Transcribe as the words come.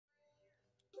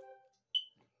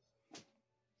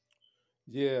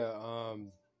Yeah,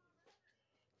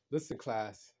 listen,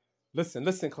 class.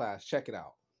 Listen, class. Check it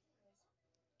out.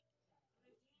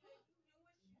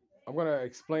 I'm gonna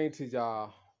explain to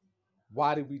y'all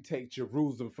why did we take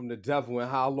Jerusalem from the devil and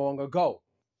how long ago.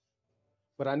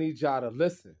 But I need y'all to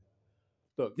listen.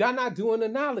 Look, y'all not doing the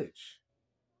knowledge.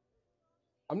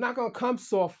 I'm not gonna come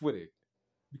soft with it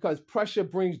because pressure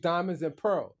brings diamonds and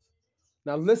pearls.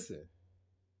 Now listen,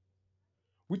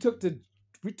 we took the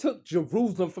we took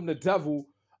Jerusalem from the devil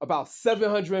about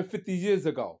 750 years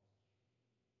ago.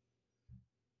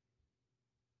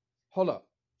 Hold up.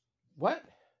 What?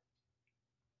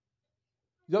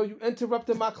 Yo, you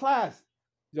interrupted my class.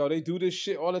 Yo, they do this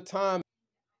shit all the time.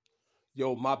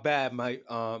 Yo, my bad,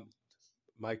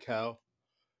 Mikel.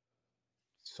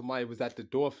 Somebody was at the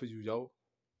door for you, yo.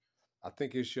 I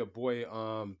think it's your boy,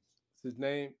 what's his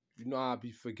name? You know I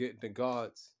be forgetting the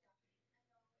gods.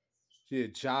 Yeah,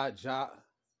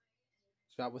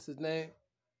 what's his name?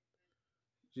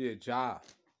 Yeah, Ja.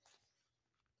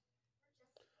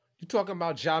 You talking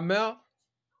about Jamel?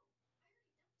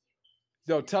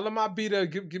 Yo, tell him I'll be there.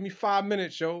 Give me 5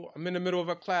 minutes, yo. I'm in the middle of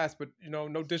a class, but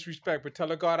no disrespect, but tell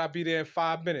the God I'll be there in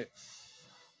 5 minutes.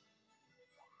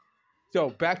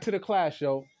 Yo, back to the class,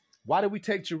 yo. Why did we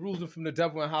take Jerusalem from the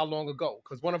devil and how long ago?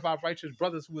 Because one of our righteous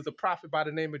brothers who was a prophet by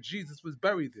the name of Jesus was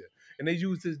buried there. And they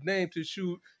used his name to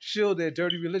shield their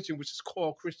dirty religion, which is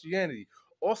called Christianity.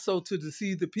 Also to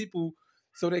deceive the people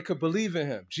so they could believe in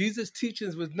him. Jesus'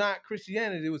 teachings was not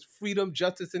Christianity. It was freedom,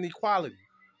 justice, and equality.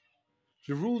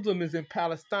 Jerusalem is in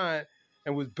Palestine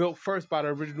and was built first by the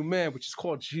original man, which is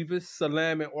called Jebus,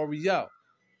 Salam, and Oriel.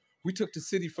 We took the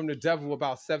city from the devil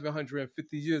about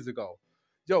 750 years ago.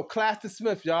 Yo, class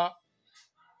dismissed, y'all.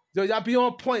 Yo, y'all be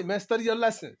on point, man. Study your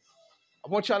lessons. I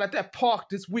want y'all at that park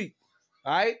this week.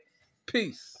 All right?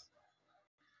 Peace.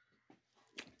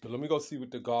 But let me go see what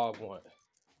the God want.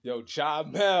 Yo,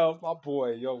 Jamel, my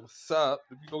boy. Yo, what's up?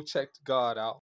 Let me go check the God out.